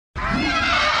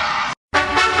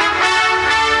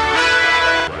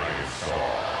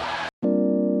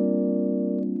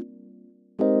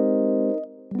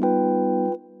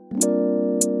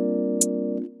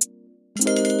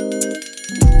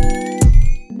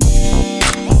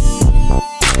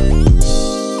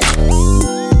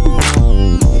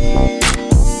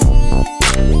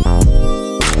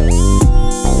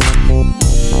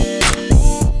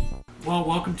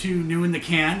to New In The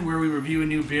Canne, where we review a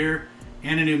new beer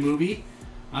and a new movie.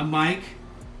 I'm Mike,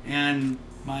 and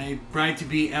my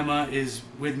bride-to-be Emma is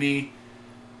with me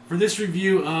for this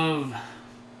review of...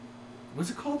 What's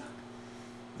it called?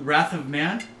 The Wrath of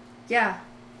Man? Yeah.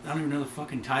 I don't even know the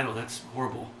fucking title. That's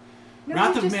horrible. No,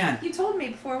 Wrath of Man. You told me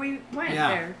before we went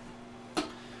there.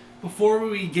 Before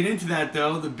we get into that,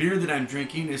 though, the beer that I'm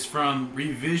drinking is from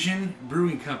Revision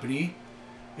Brewing Company.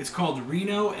 It's called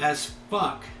Reno as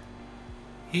Fuck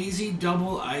Hazy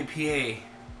Double IPA.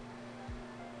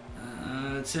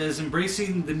 It says,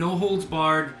 embracing the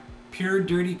no-holds-barred, pure,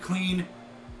 dirty, clean,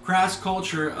 crass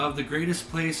culture of the greatest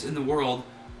place in the world,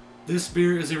 this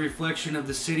beer is a reflection of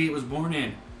the city it was born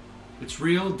in. It's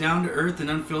real, down-to-earth, and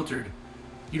unfiltered.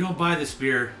 You don't buy this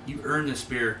beer, you earn this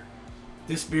beer.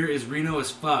 This beer is Reno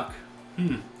as fuck.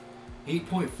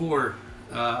 8.4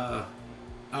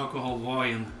 alcohol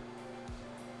volume.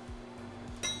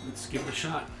 Let's give it a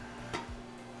shot.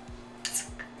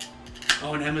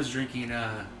 Oh, and Emma's drinking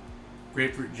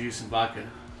grapefruit juice and vodka.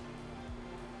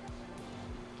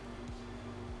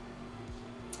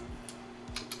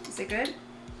 Is it good?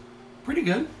 Pretty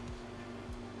good.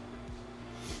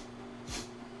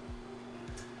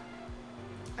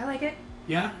 I like it.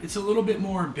 Yeah, it's a little bit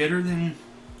more bitter than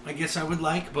I guess I would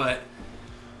like, but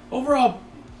overall,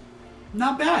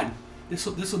 not bad. This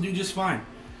will do just fine.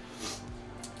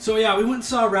 So yeah, we went and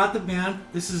saw Wrath of Man.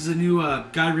 This is a new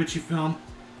Guy Ritchie film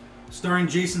starring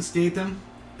Jason Statham.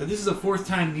 This is the fourth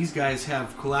time these guys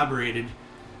have collaborated.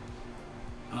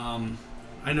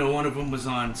 I know one of them was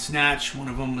on Snatch. One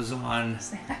of them was on...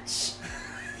 Snatch.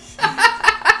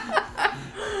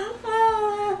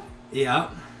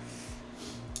 Yeah.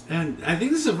 And I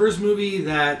think this is the first movie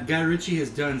that Guy Ritchie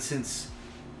has done since...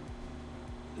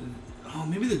 Oh,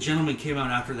 maybe The Gentleman came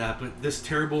out after that, but this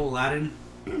terrible Aladdin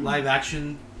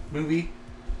live-action movie,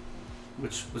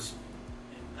 which was...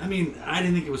 I mean, I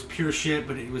didn't think it was pure shit,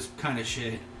 but it was kind of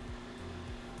shit.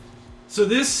 So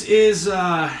this is...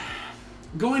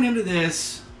 going into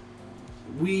this,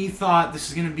 we thought this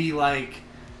is going to be like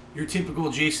your typical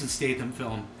Jason Statham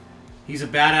film. He's a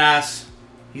badass.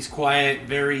 He's quiet,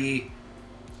 very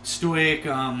stoic,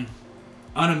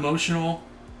 unemotional,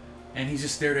 and he's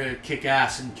just there to kick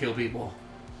ass and kill people.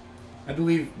 I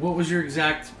believe, what was your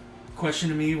exact question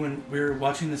to me when we were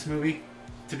watching this movie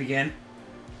to begin?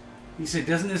 You said,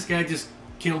 doesn't this guy just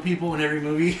kill people in every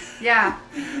movie? Yeah.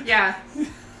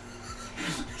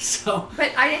 So,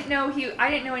 but I didn't know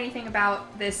anything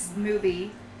about this movie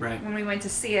right. when we went to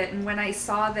see it, and when I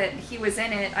saw that he was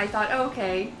in it, I thought, oh,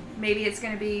 okay, maybe it's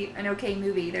going to be an okay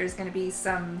movie. There's going to be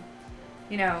some,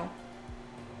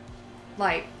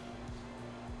 like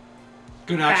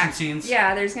good action scenes.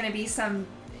 Yeah, there's going to be some,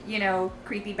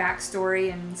 creepy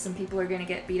backstory, and some people are going to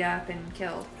get beat up and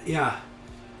killed. Yeah.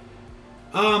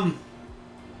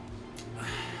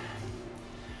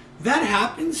 That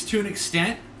happens to an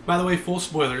extent. By the way, full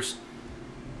spoilers.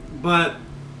 But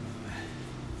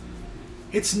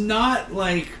it's not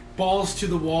like balls to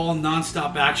the wall,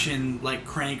 nonstop action like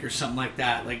Crank or something like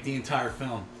that, like the entire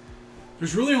film.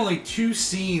 There's really only two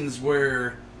scenes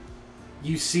where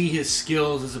you see his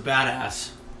skills as a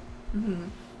badass.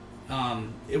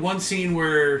 Mm-hmm. One scene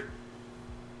where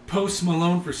Post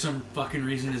Malone, for some fucking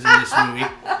reason, is in this movie.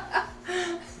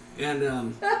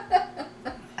 And,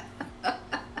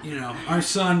 our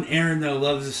son Aaron, though,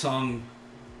 loves the song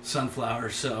Sunflower,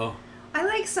 so... I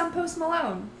like some Post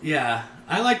Malone. Yeah,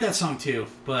 I like that song too,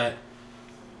 but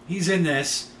he's in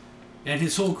this, and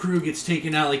his whole crew gets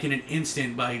taken out like in an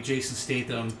instant by Jason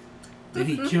Statham. Then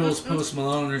he kills Post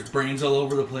Malone, there's brains all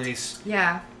over the place.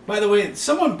 Yeah. By the way,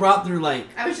 someone brought their, I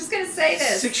was just going to say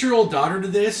this. 6-year-old daughter to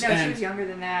this. No, she was younger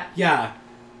than that. Yeah.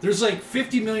 There's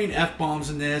 50 million F-bombs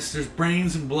in this. There's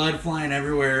brains and blood flying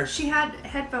everywhere. She had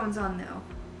headphones on, though.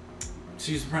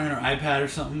 She's probably on her iPad or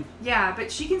something. Yeah,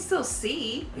 but she can still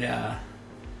see. Yeah.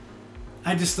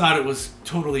 I just thought it was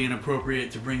totally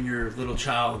inappropriate to bring your little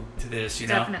child to this,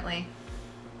 Definitely.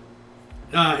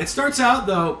 It starts out,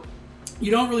 though,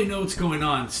 you don't really know what's going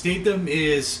on. Statham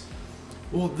is...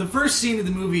 Well, the first scene of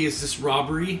the movie is this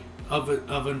robbery of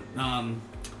an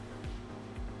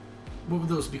what would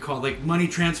those be called? Like money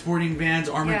transporting vans,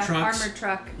 armored trucks? Armored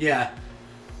truck. Yeah.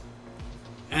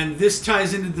 And this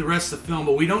ties into the rest of the film,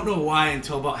 but we don't know why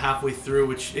until about halfway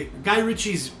through, Guy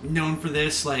Ritchie's known for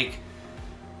this,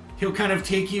 he'll kind of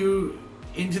take you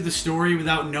into the story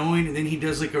without knowing, and then he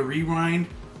does a rewind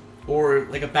or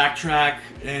a backtrack,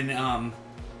 and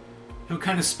he'll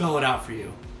kind of spell it out for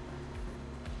you.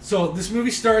 So this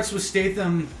movie starts with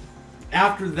Statham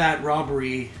after that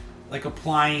robbery,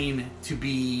 applying to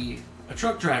be a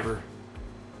truck driver.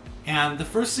 And the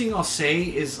first thing I'll say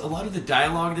is a lot of the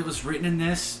dialogue that was written in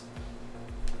this,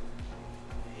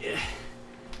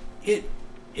 it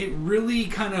really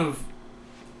kind of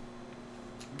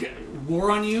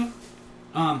wore on you.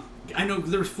 I know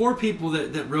there's 4 people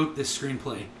that wrote this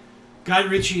screenplay. Guy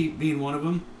Ritchie being one of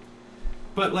them.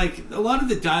 But, like, a lot of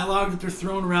the dialogue that they're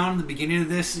throwing around in the beginning of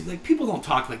this, like, people don't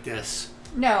talk like this.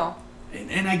 No.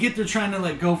 And I get they're trying to,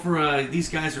 like, go for these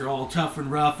guys are all tough and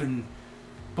rough and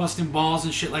busting balls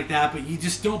and shit like that, but you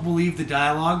just don't believe the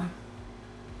dialogue.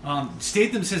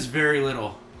 Statham says very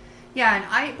little. Yeah, and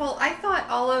I thought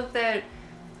all of the,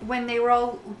 when they were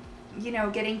all,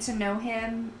 getting to know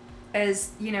him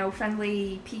as,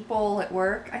 friendly people at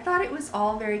work, I thought it was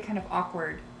all very kind of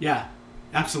awkward. Yeah,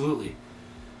 absolutely.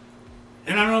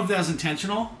 And I don't know if that was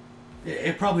intentional.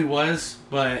 It probably was,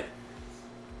 but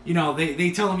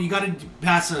they tell him you got to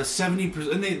pass a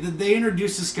 70%. And they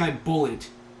introduce this guy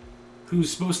Bullet,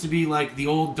 who's supposed to be like the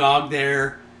old dog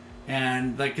there,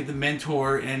 and like the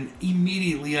mentor. And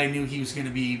immediately I knew he was going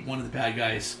to be one of the bad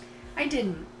guys. I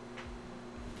didn't.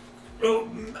 Well,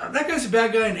 that guy's a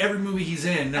bad guy in every movie he's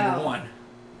in. Number one.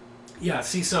 Yeah.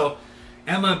 See, so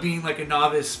Emma, being like a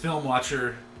novice film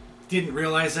watcher, didn't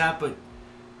realize that, but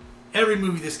every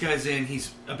movie this guy's in,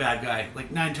 he's a bad guy,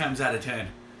 like 9 times out of 10.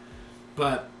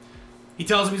 But he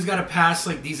tells him he's got to pass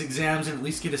like these exams and at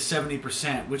least get a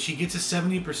 70%, which he gets a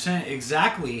 70%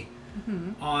 exactly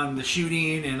on the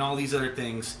shooting and all these other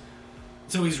things.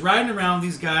 So he's riding around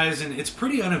these guys, and it's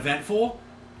pretty uneventful.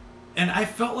 And I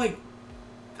felt like,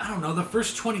 I don't know, the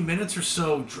first 20 minutes or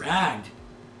so dragged.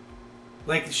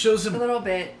 Like, it shows him a little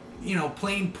bit,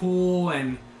 playing pool,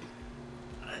 and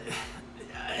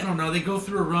I don't know, they go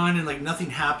through a run and like nothing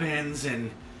happens,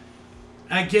 and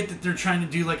I get that they're trying to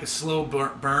do like a slow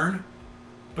burn,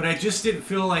 but I just didn't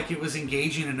feel like it was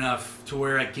engaging enough to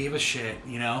where I gave a shit,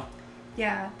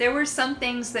 Yeah, there were some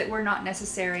things that were not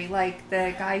necessary, like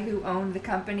the guy who owned the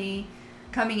company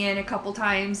coming in a couple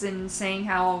times and saying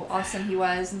how awesome he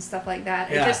was and stuff like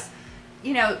that. Yeah. It just,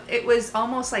 it was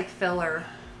almost like filler.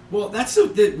 Well, that's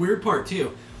the weird part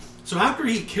too. So after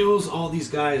he kills all these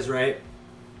guys, right?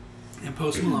 And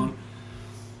Post Malone,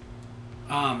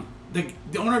 the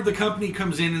owner of the company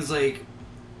comes in and is like,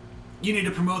 you need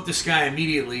to promote this guy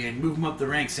immediately and move him up the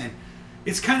ranks. And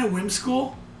it's kind of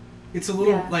whimsical. It's a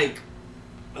little like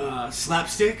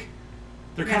slapstick.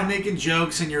 They're kind of making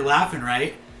jokes and you're laughing,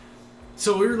 right?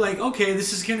 So we were like, okay,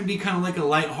 this is going to be kind of like a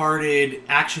lighthearted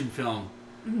action film,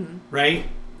 right?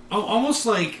 Almost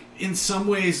like, in some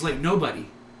ways, like Nobody.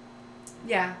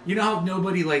 Yeah. You know how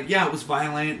Nobody, like, yeah, it was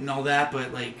violent and all that,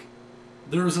 but like,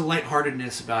 there was a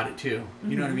lightheartedness about it too.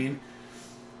 You know what I mean?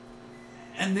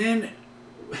 And then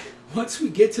once we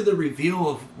get to the reveal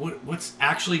of what's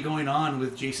actually going on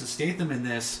with Jason Statham in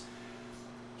this,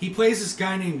 he plays this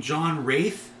guy named John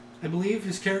Wraith, I believe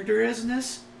his character is in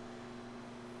this.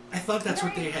 I thought that's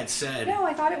what they had said. No,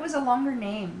 I thought it was a longer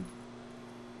name.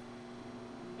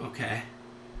 Okay.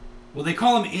 Well, they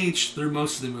call him H through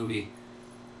most of the movie.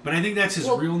 But I think that's his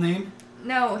real name.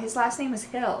 No, his last name is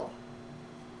Hill.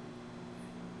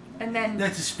 And then...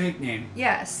 That's his fake name.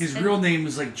 Yes. His real name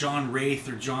is like John Wraith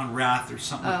or John Wrath or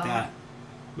something like that.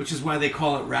 Which is why they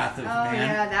call it Wrath of Man. Oh,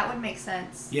 yeah, that would make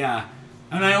sense. Yeah.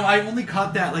 And I only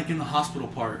caught that like in the hospital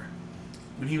part.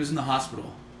 When he was in the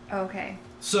hospital. Okay.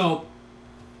 So...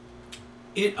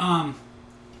 It, then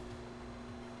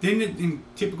in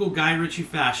typical Guy Ritchie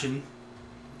fashion,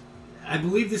 I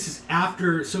believe this is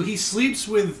after, so he sleeps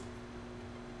with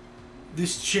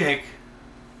this chick.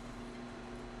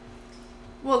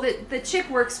 Well, the chick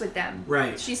works with them.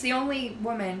 Right. She's the only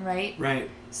woman, right? Right.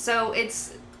 So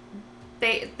it's,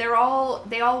 they all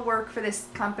work for this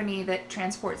company that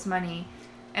transports money,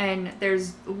 and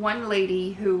there's one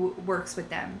lady who works with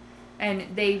them,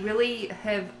 and they really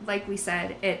have, like we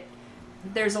said,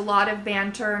 there's a lot of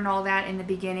banter and all that in the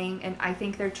beginning, and I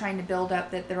think they're trying to build up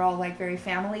that they're all like very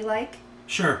family-like.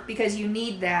 Sure. Because you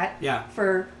need that. Yeah.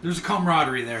 For there's a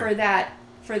camaraderie there.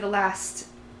 For the last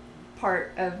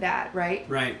part of that, right?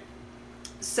 Right.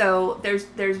 So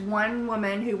there's one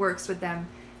woman who works with them,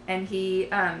 and he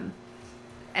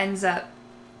ends up.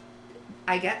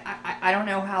 I don't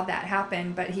know how that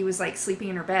happened, but he was like sleeping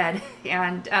in her bed,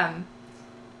 and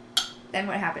then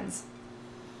what happens?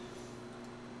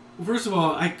 First of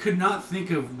all, I could not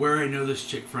think of where I know this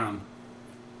chick from.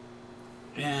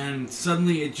 And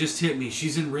suddenly it just hit me.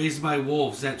 She's in Raised by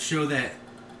Wolves, that show that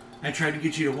I tried to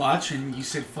get you to watch, and you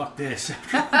said, fuck this,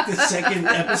 after the second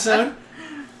episode.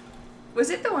 Was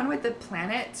it the one with the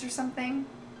planets or something?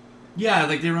 Yeah,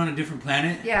 like they were on a different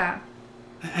planet. Yeah.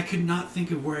 I could not think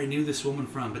of where I knew this woman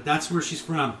from, but that's where she's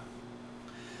from.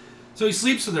 So he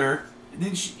sleeps with her, and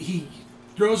then he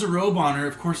throws a robe on her,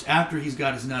 of course, after he's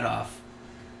got his nut off.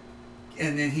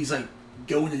 And then he's like,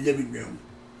 go in the living room.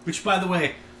 Which, by the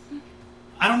way,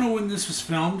 I don't know when this was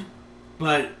filmed,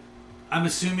 but I'm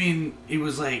assuming it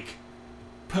was like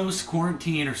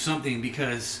post-quarantine or something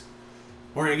because...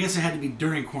 Or I guess it had to be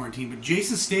during quarantine. But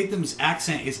Jason Statham's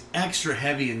accent is extra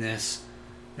heavy in this.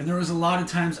 And there was a lot of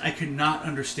times I could not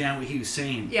understand what he was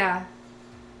saying. Yeah,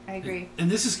 I agree.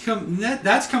 And this is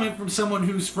that's coming from someone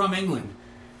who's from England.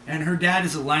 And her dad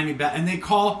is a limey bastard. And they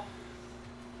call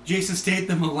Jason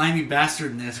Statham a limey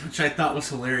bastard in this, which I thought was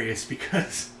hilarious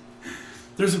because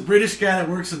there's a British guy that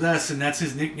works with us and that's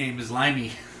his nickname is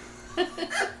Limey.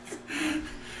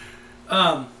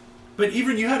 But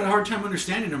even you had a hard time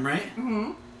understanding him, right?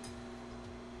 Mm-hmm.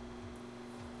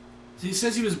 So he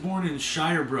says he was born in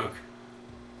Shirebrook.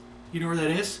 You know where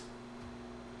that is?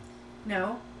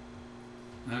 No.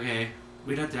 Okay.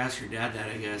 We'd have to ask your dad that,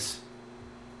 I guess.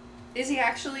 Is he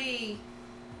actually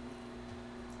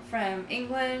from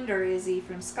England, or is he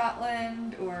from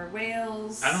Scotland, or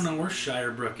Wales? I don't know where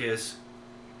Shirebrook is.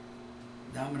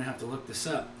 Now I'm going to have to look this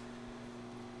up.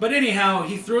 But anyhow,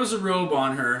 he throws a robe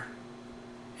on her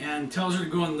and tells her to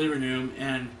go in the living room,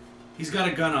 and he's got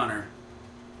a gun on her.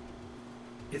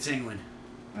 It's England.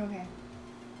 Okay.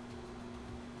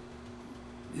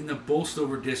 In the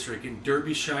Bolstover district in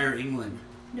Derbyshire, England.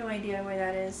 No idea where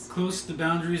that is. Close to the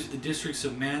boundaries of the districts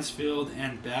of Mansfield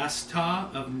and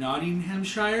Bastaw of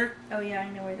Nottinghamshire. Oh yeah, I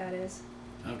know where that is.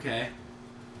 Okay.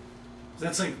 So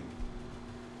that's like...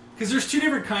 Because there's two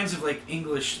different kinds of like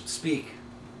English speak.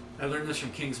 I learned this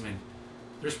from Kingsman.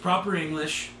 There's proper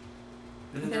English,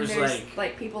 and then there's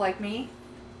like people like me.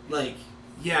 Like,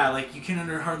 yeah, like you can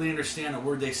hardly understand a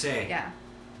word they say. Yeah.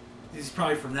 He's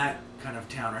probably from that kind of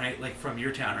town, right? Like from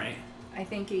your town, right? I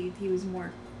think he was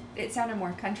more... It sounded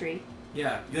more country.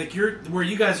 Yeah, like where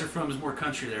you guys are from is more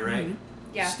country there, right?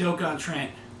 Mm-hmm. Yeah.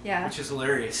 Stoke-on-Trent. Yeah. Which is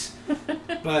hilarious.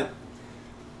 But,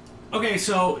 okay,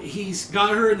 so he's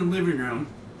got her in the living room,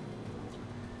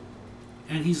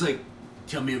 and he's like,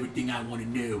 tell me everything I want to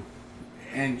know.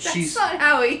 And That's not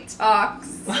how he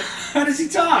talks. How does he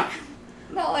talk?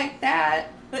 Not like that.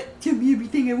 Like, tell me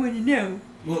everything I want to know.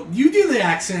 Well, you do the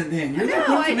accent then. You're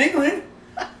the one from England.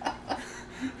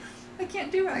 I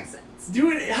can't do accents.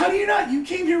 Do it. How do you not? You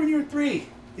came here when you were 3.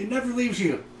 It never leaves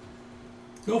you.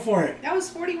 Go for it. That was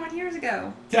 41 years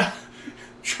ago.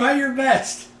 Try your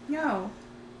best. No.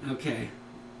 Okay.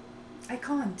 I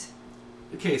can't.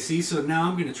 Okay, see, so now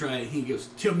I'm going to try it. He goes,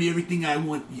 tell me everything I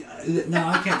want. No,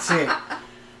 I can't say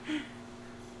it.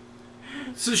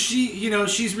 So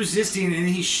she's resisting, and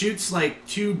he shoots like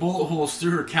 2 bullet holes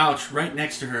through her couch right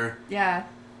next to her. Yeah.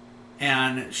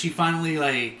 And she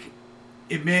finally,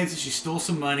 admits that she stole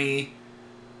some money,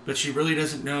 but she really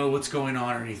doesn't know what's going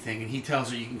on or anything. And he tells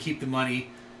her, you can keep the money,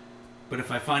 but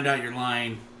if I find out you're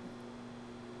lying,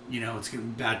 it's going to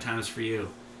be bad times for you.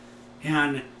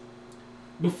 And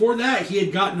before that, he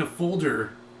had gotten a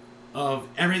folder of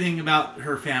everything about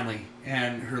her family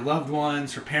and her loved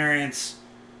ones, her parents,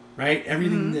 right?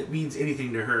 Everything that means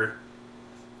anything to her.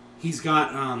 He's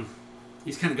kind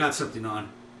of got something on.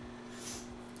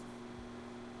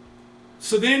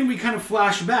 So then we kind of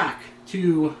flash back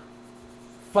to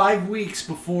 5 weeks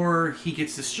before he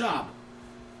gets this job.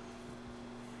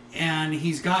 And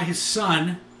he's got his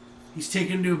son. He's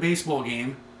taken him to a baseball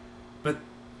game. But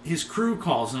his crew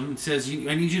calls him and says,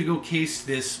 I need you to go case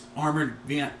this armored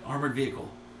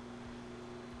vehicle.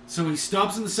 So he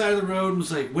stops on the side of the road and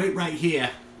was like, wait right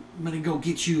here. I'm going to go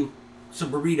get you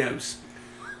some burritos.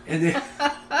 And then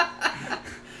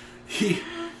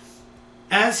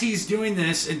as he's doing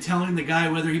this and telling the guy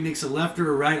whether he makes a left or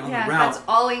a right on the route. That's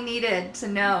all he needed to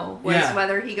know was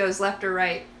whether he goes left or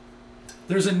right.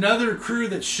 There's another crew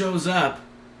that shows up,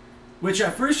 which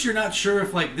at first you're not sure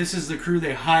if this is the crew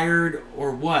they hired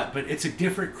or what, but it's a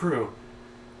different crew.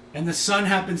 And the son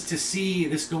happens to see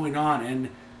this going on, and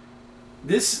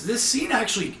this scene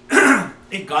actually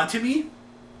it got to me,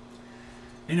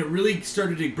 and it really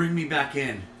started to bring me back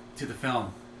in to the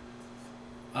film.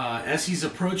 As he's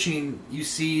approaching, you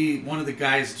see one of the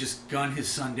guys just gun his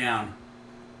son down.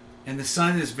 And the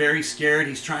son is very scared.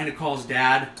 He's trying to call his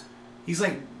dad. He's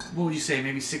like, what would you say,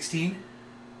 maybe 16?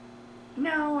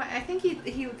 No, I think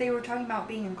they were talking about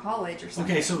being in college or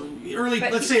something. Okay, so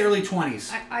let's say early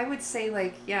 20s. I would say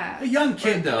a young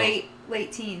kid though.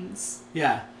 Late teens.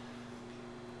 Yeah.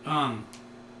 And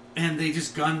they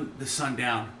just gun the son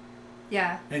down.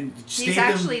 Yeah. And he's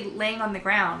actually laying on the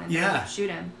ground and they shoot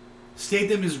him.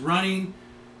 Statham is running,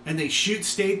 and they shoot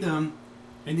Statham,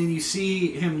 and then you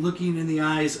see him looking in the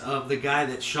eyes of the guy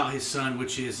that shot his son,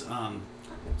 which is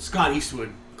Scott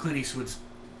Eastwood, Clint Eastwood's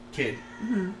kid.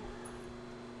 Mm-hmm.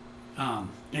 And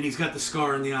he's got the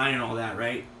scar in the eye and all that,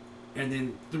 right? And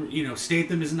then,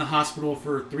 Statham is in the hospital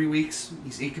for 3 weeks.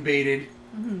 He's incubated.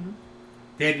 Mm-hmm.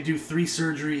 They had to do 3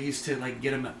 surgeries to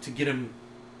get him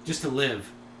just to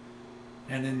live.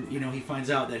 And then, he finds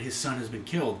out that his son has been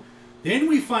killed. Then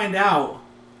we find out,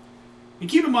 and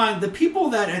keep in mind, the people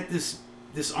that at this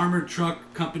armored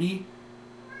truck company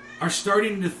are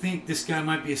starting to think this guy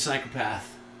might be a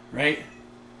psychopath, right?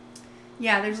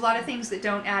 Yeah, there's a lot of things that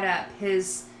don't add up.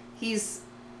 He's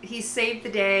saved the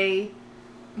day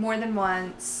more than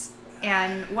once,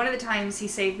 and one of the times he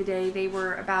saved the day, they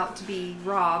were about to be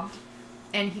robbed,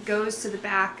 and he goes to the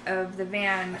back of the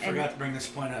van. I forgot to bring this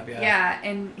point up, yeah. Yeah,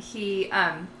 and he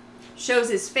shows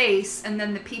his face, and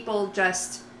then the people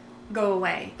just go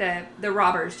away. The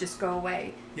robbers just go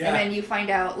away. Yeah. And then you find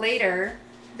out later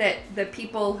that the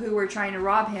people who were trying to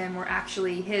rob him were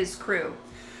actually his crew.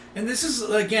 And this is,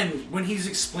 again, when he's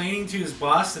explaining to his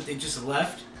boss that they just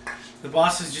left, the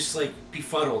boss is just,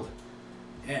 befuddled.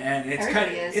 And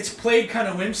it's played kind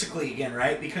of whimsically again,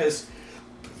 right? Because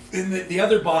then the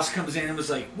other boss comes in and was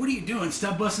like, what are you doing?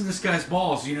 Stop busting this guy's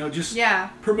balls, just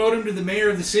promote him to the mayor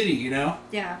of the city,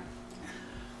 Yeah.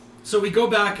 So we go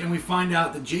back and we find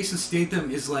out that Jason Statham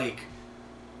is what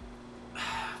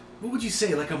would you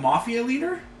say, like a mafia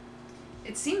leader?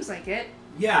 It seems like it.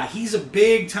 Yeah, he's a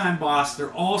big time boss.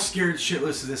 They're all scared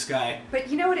shitless of this guy. But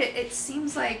you know what? It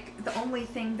seems like the only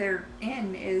thing they're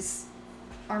in is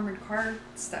armored car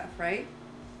stuff, right?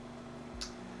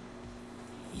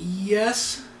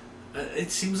 Yes,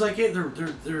 it seems like it.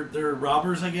 They're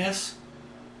robbers, I guess.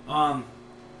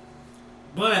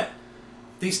 But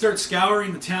they start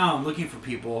scouring the town looking for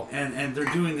people, and they're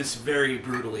doing this very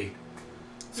brutally.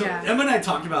 So Emma and I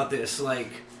talked about this.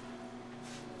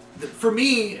 For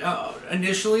me,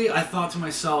 initially, I thought to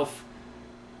myself,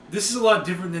 this is a lot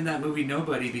different than that movie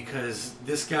Nobody, because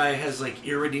this guy has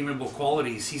irredeemable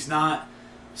qualities. He's not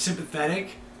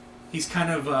sympathetic. He's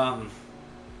kind of a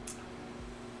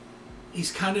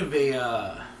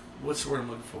what's the word I'm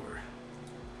looking for?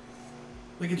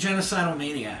 Like a genocidal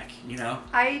maniac,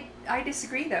 I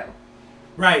disagree though.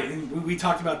 Right, and we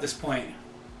talked about this point.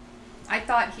 I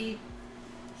thought he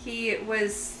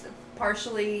was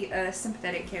partially a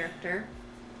sympathetic character.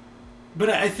 But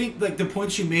I think the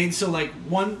points you made, so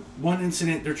one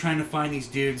incident, they're trying to find these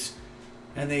dudes,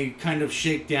 and they kind of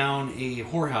shake down a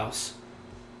whorehouse,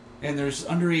 and there's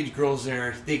underage girls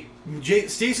there.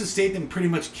 Jason Statham pretty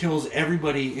much kills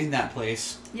everybody in that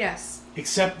place. Yes.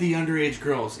 Except the underage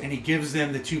girls, and he gives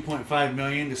them the $2.5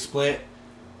 million to split,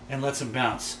 and lets them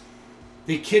bounce.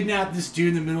 They kidnap this dude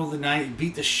in the middle of the night,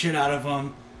 beat the shit out of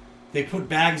him. They put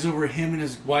bags over him and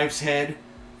his wife's head.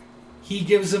 He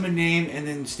gives them a name, and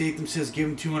then Statham says, give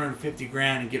him $250,000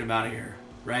 and get him out of here,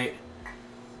 right?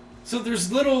 So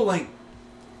there's little,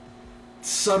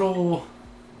 subtle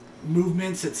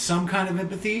movements at some kind of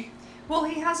empathy. Well,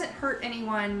 he hasn't hurt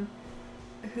anyone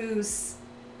who's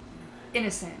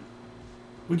innocent.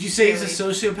 Would you say he's a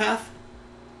sociopath?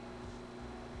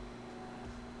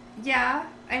 Yeah.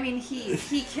 I mean,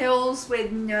 he kills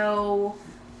with no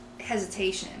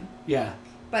hesitation. Yeah.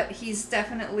 But he's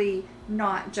definitely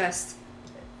not just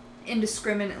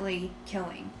indiscriminately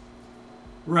killing.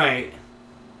 Right.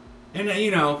 And,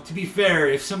 to be fair,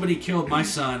 if somebody killed my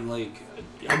son,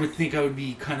 I would think I would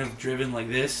be kind of driven like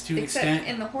this to an extent. Except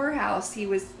in the whorehouse, he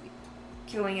was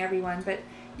killing everyone. But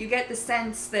you get the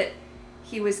sense that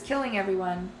he was killing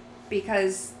everyone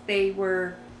because they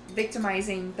were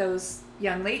victimizing those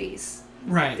young ladies.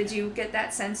 Right. Did you get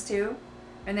that sense too?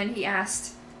 And then he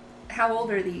asked, how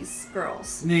old are these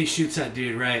girls? And then he shoots that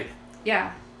dude, right?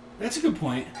 Yeah. That's a good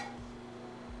point.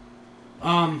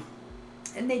 And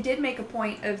they did make a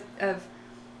point of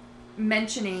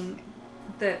mentioning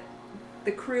the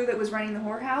crew that was running the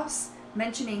whorehouse,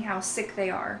 mentioning how sick they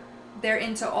are. They're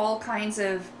into all kinds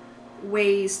of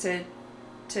ways to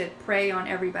prey on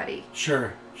everybody.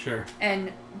 Sure.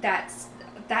 And that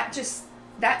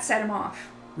set him off.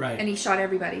 Right. And he shot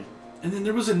everybody. And then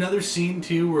there was another scene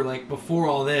too where before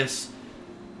all this,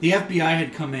 the FBI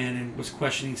had come in and was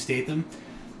questioning Statham.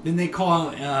 Then they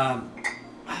call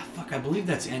I believe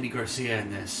that's Andy Garcia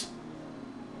in this.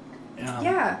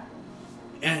 Yeah.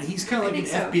 And he's kind of like an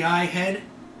FBI head.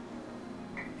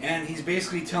 And he's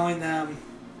basically telling them,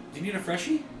 do you need a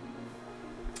freshie?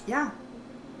 Yeah.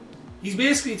 He's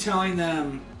basically telling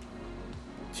them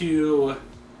to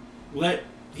what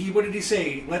did he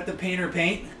say? Let the painter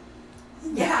paint?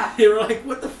 Yeah. They were like,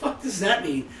 what the fuck does that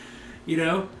mean?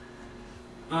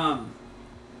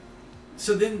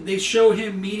 So then they show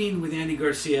him meeting with Andy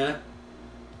Garcia.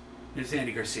 It's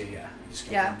Andy Garcia, yeah. I just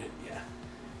confirmed it, yeah.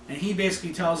 And he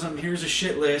basically tells them, here's a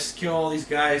shit list, kill all these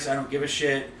guys, I don't give a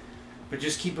shit. but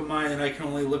just keep in mind that I can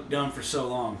only look dumb for so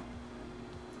long.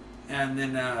 And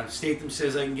then Statham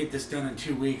says, I can get this done in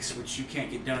 2 weeks, which you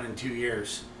can't get done in 2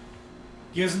 years.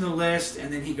 Gives him the list,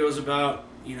 and then he goes about,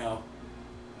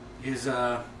 his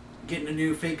getting a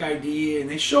new fake ID, and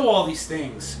they show all these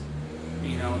things,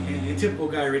 in typical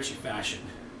Guy Ritchie fashion.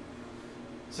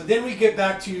 So then we get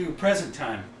back to present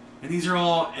time, and these are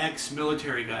all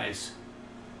ex-military guys.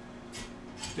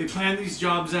 They plan these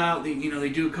jobs out, they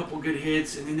do a couple good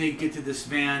hits, and then they get to this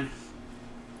van.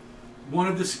 One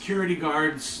of the security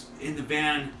guards in the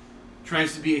van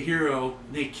tries to be a hero.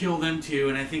 They kill them too,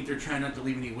 and I think they're trying not to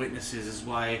leave any witnesses is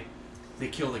why they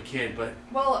kill the kid. But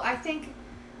I think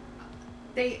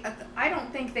I don't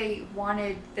think they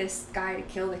wanted this guy to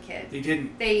kill the kid. They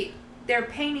didn't. They're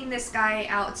painting this guy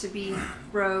out to be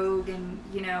rogue, and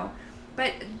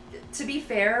but to be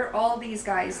fair, all these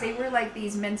guys, they were like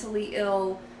these mentally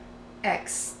ill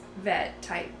ex-vet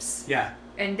types. Yeah.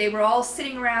 And they were all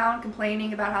sitting around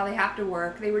complaining about how they have to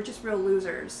work. They were just real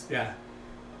losers. Yeah.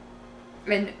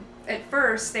 And at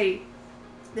first, they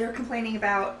were complaining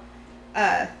about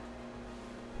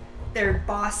their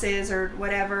bosses or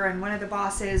whatever, and one of the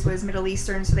bosses was Middle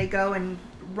Eastern, so they go and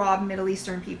rob Middle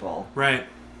Eastern people. Right.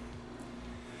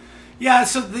 Yeah,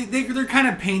 so they're kind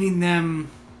of painting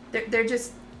them... They're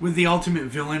just... with the ultimate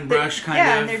villain brush, kind of.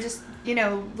 Yeah, and they're just,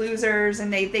 losers,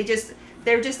 and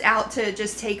they're just out to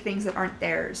just take things that aren't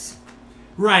theirs.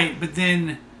 Right, but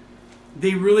then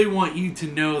they really want you to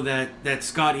know that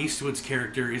Scott Eastwood's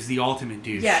character is the ultimate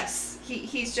douche. Yes.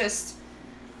 He just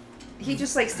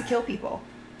likes to kill people.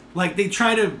 Like, they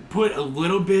try to put a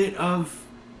little bit of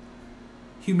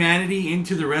humanity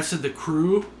into the rest of the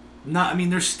crew.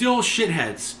 They're still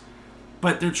shitheads,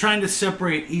 but they're trying to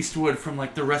separate Eastwood from,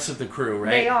 like, the rest of the crew,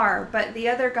 right? They are, but the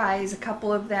other guys, a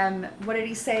couple of them, what did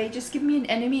he say? Just give me an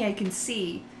enemy I can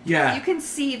see. Yeah. You can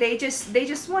see, they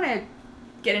just want to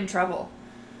get in trouble.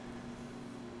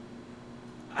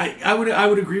 I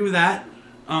would agree with that.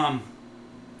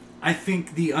 I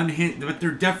think but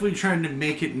they're definitely trying to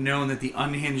make it known that the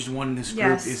unhinged one in this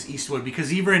group is Eastwood,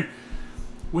 because even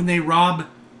when they rob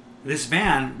this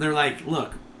van, they're like,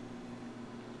 look,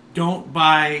 don't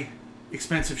buy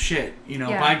expensive shit,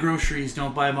 buy groceries,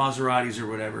 don't buy Maseratis or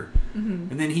whatever. Mm-hmm.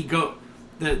 And then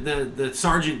the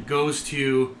sergeant goes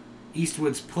to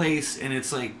Eastwood's place, and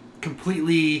it's like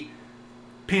completely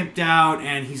pimped out,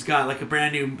 and he's got like a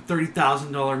brand new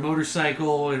 $30,000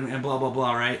 motorcycle and blah blah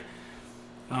blah, right?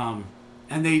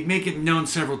 And they make it known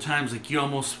several times, like, you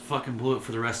almost fucking blew it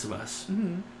for the rest of us,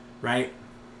 mm-hmm. right?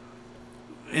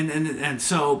 And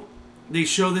so they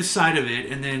show this side of it,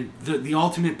 and then the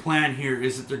ultimate plan here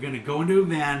is that they're going to go into a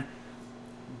van,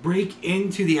 break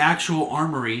into the actual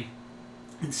armory,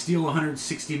 and steal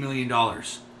 $160 million.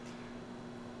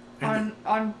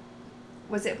 On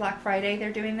was it Black Friday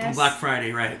they're doing this? On Black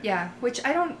Friday, right. Yeah, which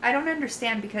I don't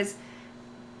understand, because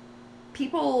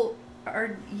people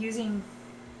are using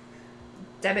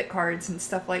debit cards and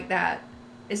stuff like that.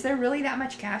 Is there really that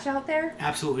much cash out there?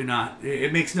 Absolutely not.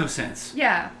 It makes no sense.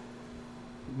 Yeah.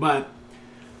 But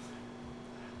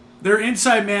their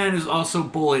inside man is also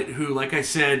Bullet, who, like I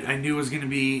said, I knew was going to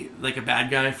be like a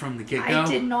bad guy from the get-go. I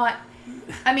did not...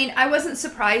 I wasn't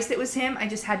surprised it was him. I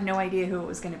just had no idea who it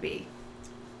was going to be.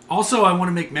 Also, I want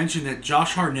to make mention that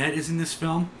Josh Hartnett is in this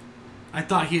film. I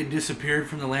thought he had disappeared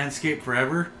from the landscape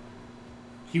forever.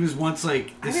 He was once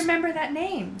like this I remember that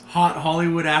name. Hot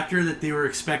Hollywood actor that they were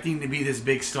expecting to be this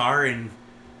big star, and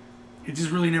it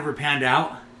just really never panned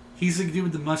out. He's the dude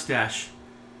with the mustache.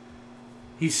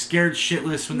 He's scared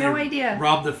shitless when they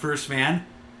rob the first van,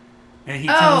 and he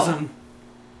tells him,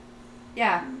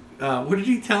 "Yeah." What did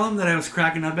he tell him that I was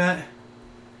cracking up at?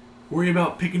 Worry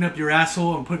about picking up your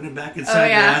asshole and putting it back inside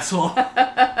your asshole.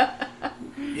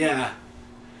 Yeah.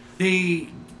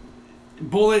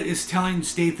 Bullet is telling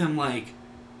Statham, like,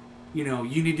 you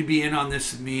need to be in on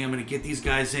this with me. I'm going to get these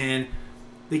guys in.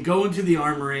 They go into the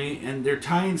armory, and they're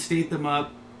tying Statham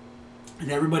up and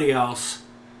everybody else.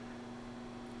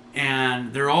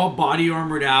 And they're all body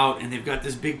armored out, and they've got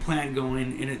this big plan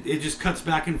going. And it just cuts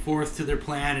back and forth to their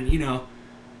plan. And,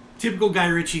 typical Guy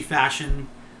Ritchie fashion.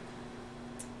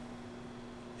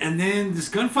 And then this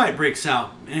gunfight breaks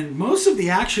out. And most of the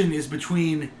action is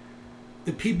between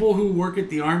the people who work at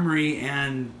the armory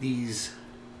and these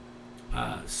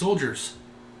soldiers.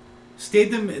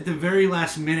 Statham at the very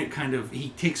last minute he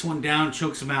takes one down,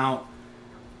 chokes him out,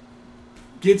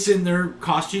 gets in their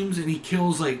costumes, and he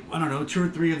kills 2 or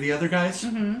 3 of the other guys.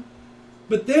 Mm-hmm.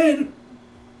 But then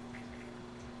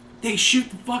they shoot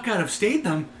the fuck out of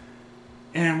Statham,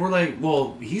 and we're like,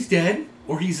 well, he's dead,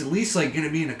 or he's at least going to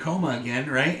be in a coma again,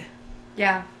 right?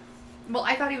 Yeah. Well,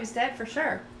 I thought he was dead for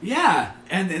sure. Yeah,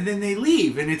 and then they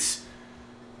leave, and it's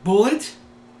Bullet,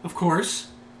 of course.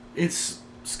 It's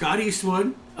Scott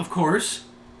Eastwood, of course,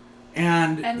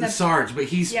 and the Sarge, but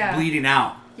he's bleeding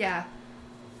out. Yeah.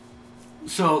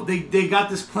 So they got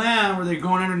this plan where they're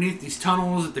going underneath these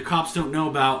tunnels that the cops don't know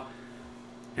about,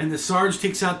 and the Sarge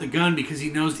takes out the gun because he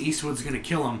knows Eastwood's going to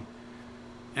kill him.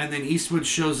 And then Eastwood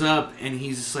shows up, and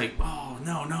he's just like, oh,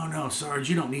 no, Sarge,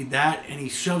 you don't need that. And he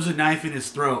shoves a knife in his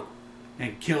throat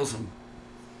and kills him.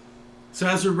 So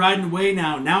as they're riding away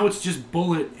now it's just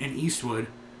Bullet and Eastwood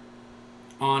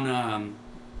on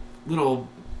little,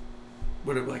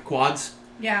 like quads?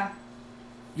 Yeah.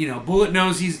 You know, Bullet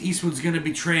knows Eastwood's going to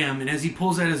betray him, and as he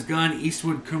pulls out his gun,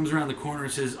 Eastwood comes around the corner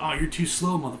and says, oh, you're too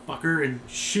slow, motherfucker, and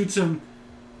shoots him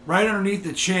right underneath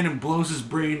the chin and blows his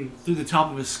brain through the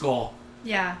top of his skull.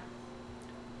 Yeah.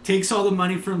 Takes all the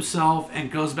money for himself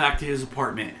and goes back to his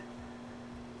apartment.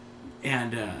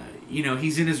 And,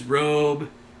 he's in his robe.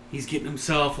 He's getting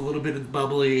himself a little bit of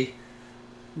bubbly.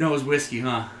 No, it's whiskey,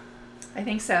 huh? I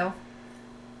think so.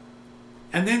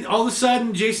 And then all of a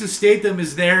sudden, Jason Statham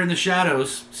is there in the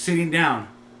shadows, sitting down.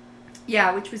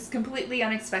 Yeah, which was completely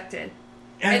unexpected.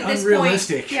 And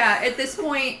unrealistic. At this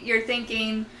point, you're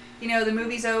thinking, the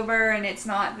movie's over and it's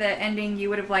not the ending you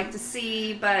would have liked to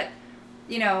see, but...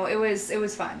 it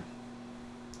was fun.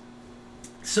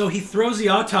 So he throws the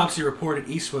autopsy report at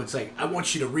Eastwood. It's like, I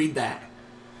want you to read that.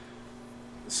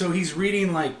 So he's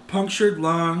reading like punctured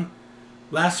lung,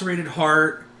 lacerated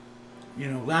heart,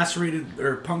 lacerated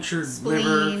or punctured spleen,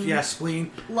 liver. Yeah,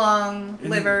 spleen. Lung, and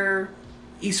liver.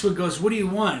 Eastwood goes, what do you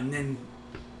want? And then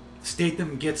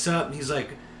Statham gets up and he's like,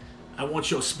 I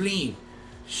want your spleen.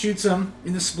 Shoots him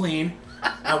in the spleen.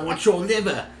 I want your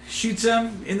liver. Shoots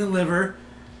him in the liver.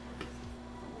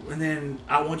 And then,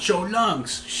 I want your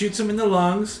lungs. Shoots him in the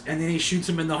lungs, and then he shoots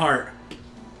him in the heart.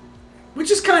 Which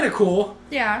is kind of cool.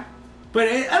 Yeah. But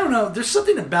I don't know, there's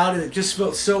something about it that just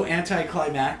felt so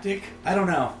anticlimactic. I don't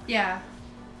know. Yeah.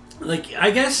 Like,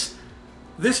 I guess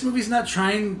this movie's not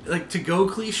trying, to go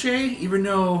cliche, even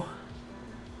though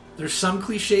there's some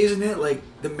cliches in it, like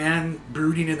the man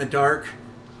brooding in the dark,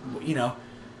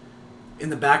 in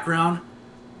the background.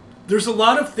 There's a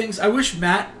lot of things, I wish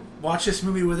Matt watch this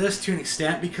movie with us to an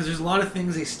extent because there's a lot of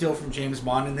things they steal from James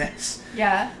Bond in this.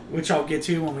 Yeah. Which I'll get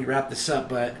to when we wrap this up,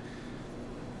 but...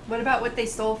 What about what they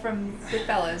stole from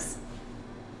Goodfellas?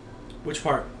 Which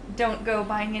part? Don't go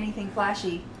buying anything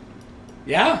flashy.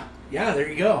 Yeah, there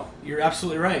you go. You're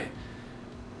absolutely right.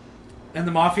 And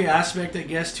the mafia aspect, I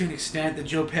guess, to an extent, the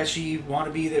Joe Pesci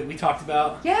wannabe that we talked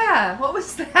about. Yeah, what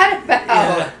was that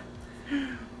about?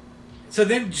 Yeah. So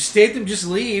then Statham just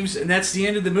leaves, and that's the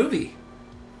end of the movie.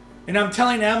 And I'm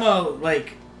telling Emma,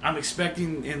 I'm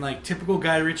expecting in, typical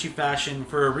Guy Ritchie fashion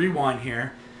for a rewind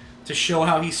here to show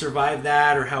how he survived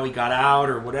that or how he got out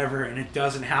or whatever, and it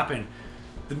doesn't happen.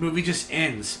 The movie just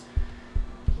ends.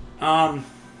 As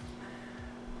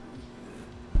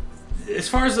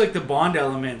far as, the Bond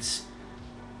elements,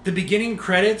 the beginning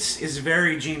credits is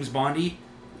very James Bondy.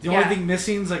 The only thing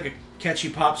missing is, a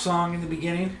catchy pop song in the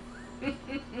beginning.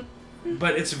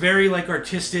 But it's very,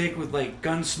 artistic with,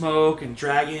 gun smoke and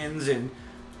dragons and,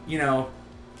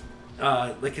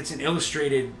 it's an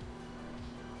illustrated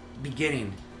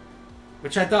beginning.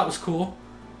 Which I thought was cool.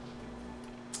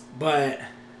 But,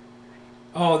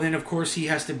 then, of course, he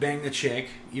has to bang the chick,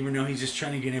 even though he's just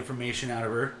trying to get information out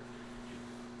of her.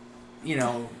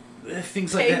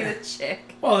 Things like that. Bang the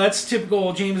chick. Well, that's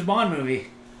typical James Bond movie.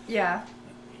 Yeah.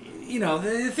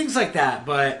 Things like that,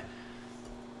 but...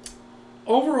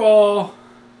 Overall,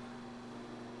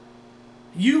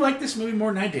 you liked this movie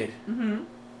more than I did. Mm-hmm.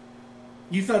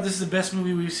 You thought this is the best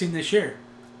movie we've seen this year.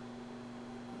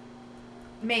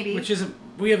 Maybe.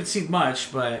 We haven't seen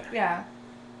much, but... Yeah.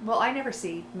 Well, I never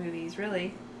see movies,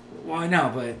 really. Well, I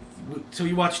know, but... So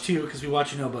you watched 2 because we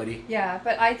watched Nobody. Yeah,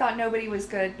 but I thought Nobody was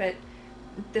good, but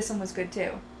this one was good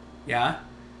too. Yeah?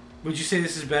 Would you say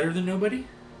this is better than Nobody?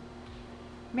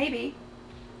 Maybe.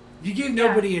 You gave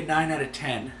Nobody a 9 out of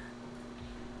 10.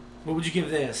 What would you give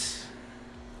this?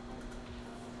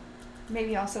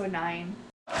 Maybe also a 9.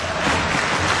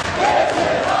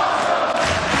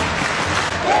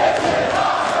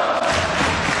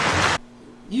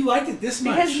 You liked it this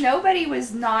much? Because Nobody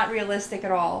was not realistic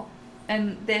at all.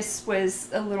 And this was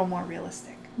a little more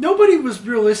realistic. Nobody was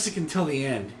realistic until the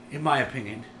end, in my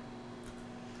opinion.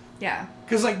 Yeah.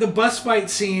 Because, the bus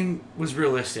fight scene was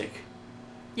realistic.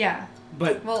 Yeah.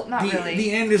 But not really.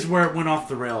 The end is where it went off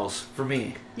the rails for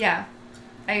me. Yeah,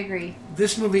 I agree.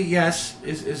 This movie, yes,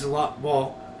 is a lot...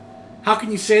 Well, how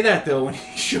can you say that, though, when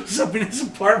he shows up in his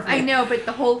apartment? I know, but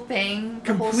the whole thing...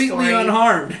 Completely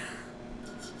unharmed.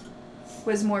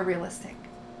 was more realistic.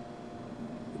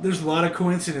 There's a lot of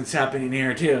coincidence happening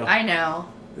here too. I know.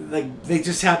 Like they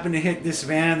just happened to hit this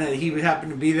van that he would happen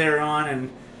to be there on, and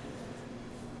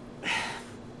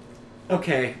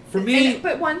okay, for me.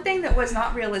 But one thing that was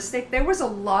not realistic, there was a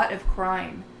lot of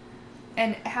crime.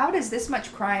 And how does this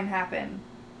much crime happen?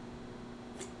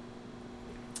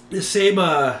 The same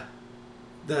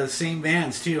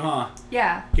vans too, huh?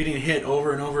 Yeah. Getting hit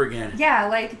over and over again. Yeah,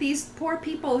 like these poor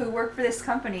people who work for this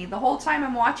company. The whole time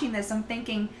I'm watching this, I'm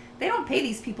thinking, they don't pay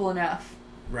these people enough.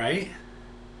 Right?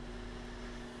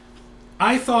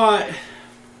 I thought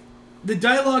the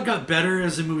dialogue got better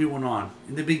as the movie went on.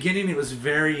 In the beginning, it was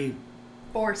very...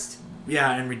 forced.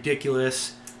 Yeah, and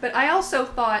ridiculous. But I also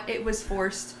thought it was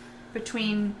forced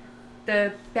between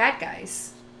the bad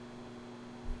guys.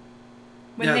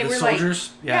 When they the were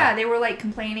soldiers? Like, yeah, they were like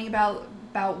complaining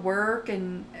about work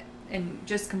and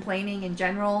just complaining in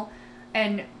general.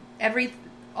 And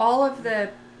all of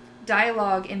the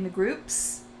dialogue in the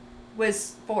groups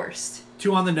was forced.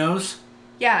 Too on the nose?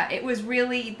 Yeah, it was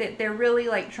really that they're really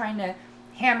like trying to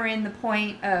hammer in the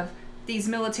point of these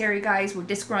military guys were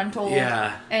disgruntled,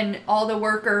 and all the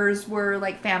workers were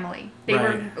like family. They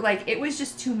were like, it was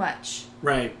just too much.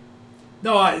 Right.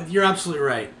 No, you're absolutely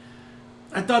right.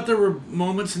 I thought there were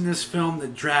moments in this film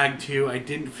that dragged too. I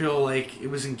didn't feel like it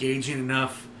was engaging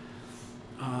enough.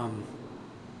 To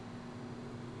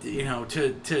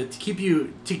keep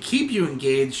you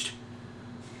engaged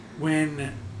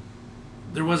when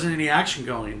there wasn't any action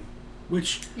going.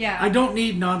 Which, I don't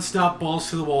need nonstop balls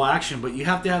to the wall action, but you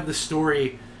have to have the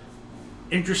story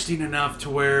interesting enough to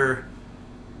where,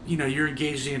 you're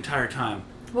engaged the entire time.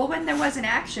 Well, when there wasn't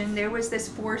action, there was this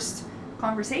forced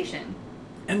conversation.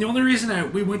 And the only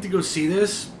reason we went to go see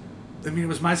this, it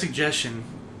was my suggestion,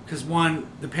 because one,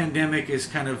 the pandemic is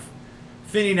kind of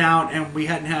thinning out, and we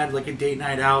hadn't had like a date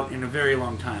night out in a very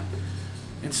long time.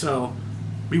 And so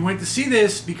we went to see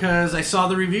this because I saw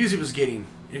the reviews it was getting.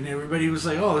 And everybody was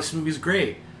like, oh, this movie's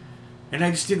great. And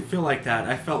I just didn't feel like that.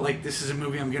 I felt like this is a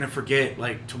movie I'm going to forget,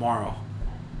 like, tomorrow.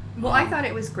 Well, I thought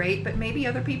it was great, but maybe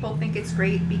other people think it's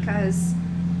great because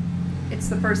it's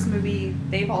the first movie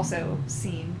they've also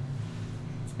seen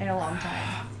in a long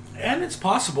time. And it's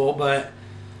possible, but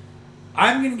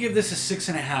I'm going to give this a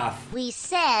 6.5. We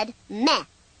said meh.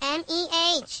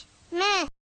 M-E-H. Meh.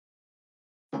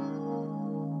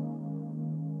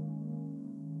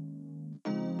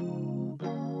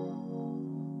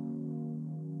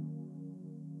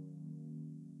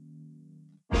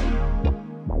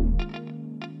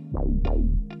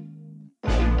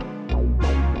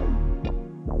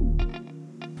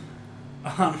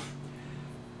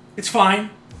 It's fine.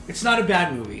 It's not a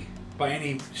bad movie by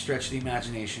any stretch of the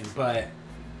imagination, but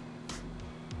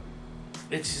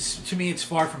it's just, to me, it's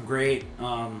far from great.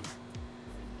 I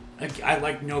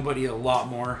like Nobody a lot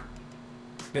more,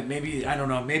 but maybe, I don't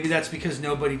know, maybe that's because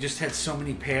Nobody just had so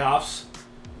many payoffs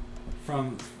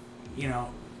from,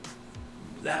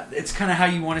 that it's kind of how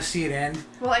you want to see it end.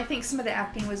 Well, I think some of the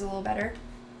acting was a little better.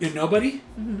 In Nobody?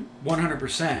 Mm-hmm.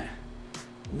 100%.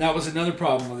 And that was another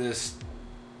problem with this.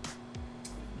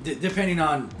 Depending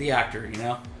on the actor,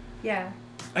 Yeah.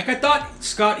 Like, I thought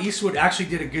Scott Eastwood actually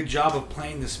did a good job of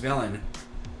playing this villain.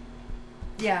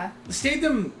 Yeah.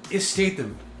 Statham is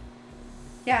Statham.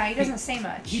 Yeah, he doesn't say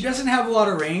much. He doesn't have a lot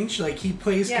of range. Like, he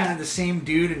plays kind of the same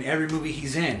dude in every movie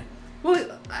he's in.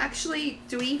 Well, actually,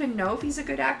 do we even know if he's a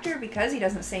good actor? Because he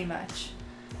doesn't say much.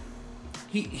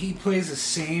 He plays the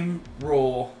same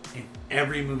role in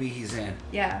every movie he's in.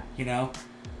 Yeah.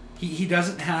 He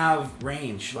doesn't have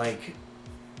range. Like,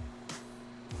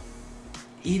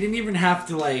 he didn't even have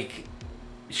to, like,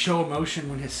 show emotion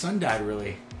when his son died,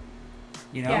 really.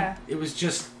 Yeah. It was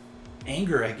just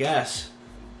anger, I guess.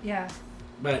 Yeah.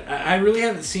 But I really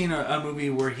haven't seen a movie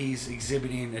where he's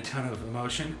exhibiting a ton of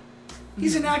emotion.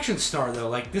 He's an action star, though.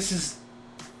 Like, this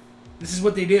is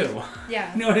what they do.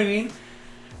 Yeah. You know what I mean?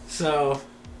 So,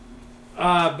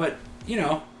 but,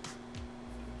 the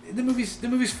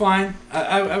movie's fine.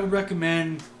 I would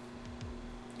recommend,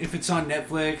 if it's on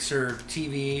Netflix or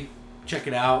TV, check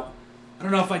it out. I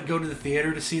don't know if I'd go to the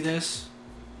theater to see this,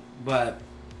 but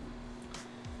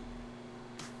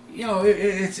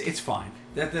it's fine.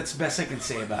 That's the best I can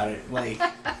say about it. Like,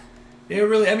 it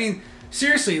really,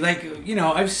 seriously, like,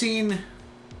 I've seen,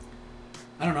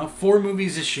 I don't know, 4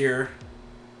 movies this year,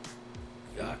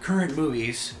 current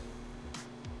movies,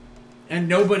 and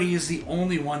Nobody is the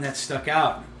only one that stuck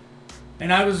out.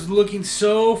 And I was looking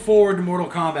so forward to Mortal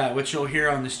Kombat, which you'll hear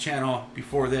on this channel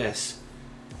before this.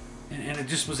 And it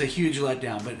just was a huge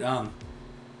letdown. But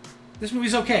this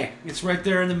movie's okay. It's right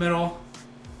there in the middle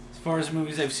as far as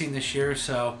movies I've seen this year.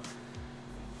 So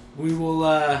we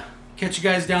will Catch you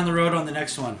guys down the road on the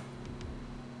next one.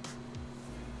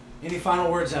 Any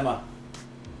final words, Emma?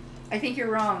 I think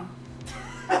you're wrong.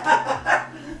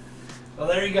 Well,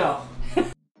 there you go.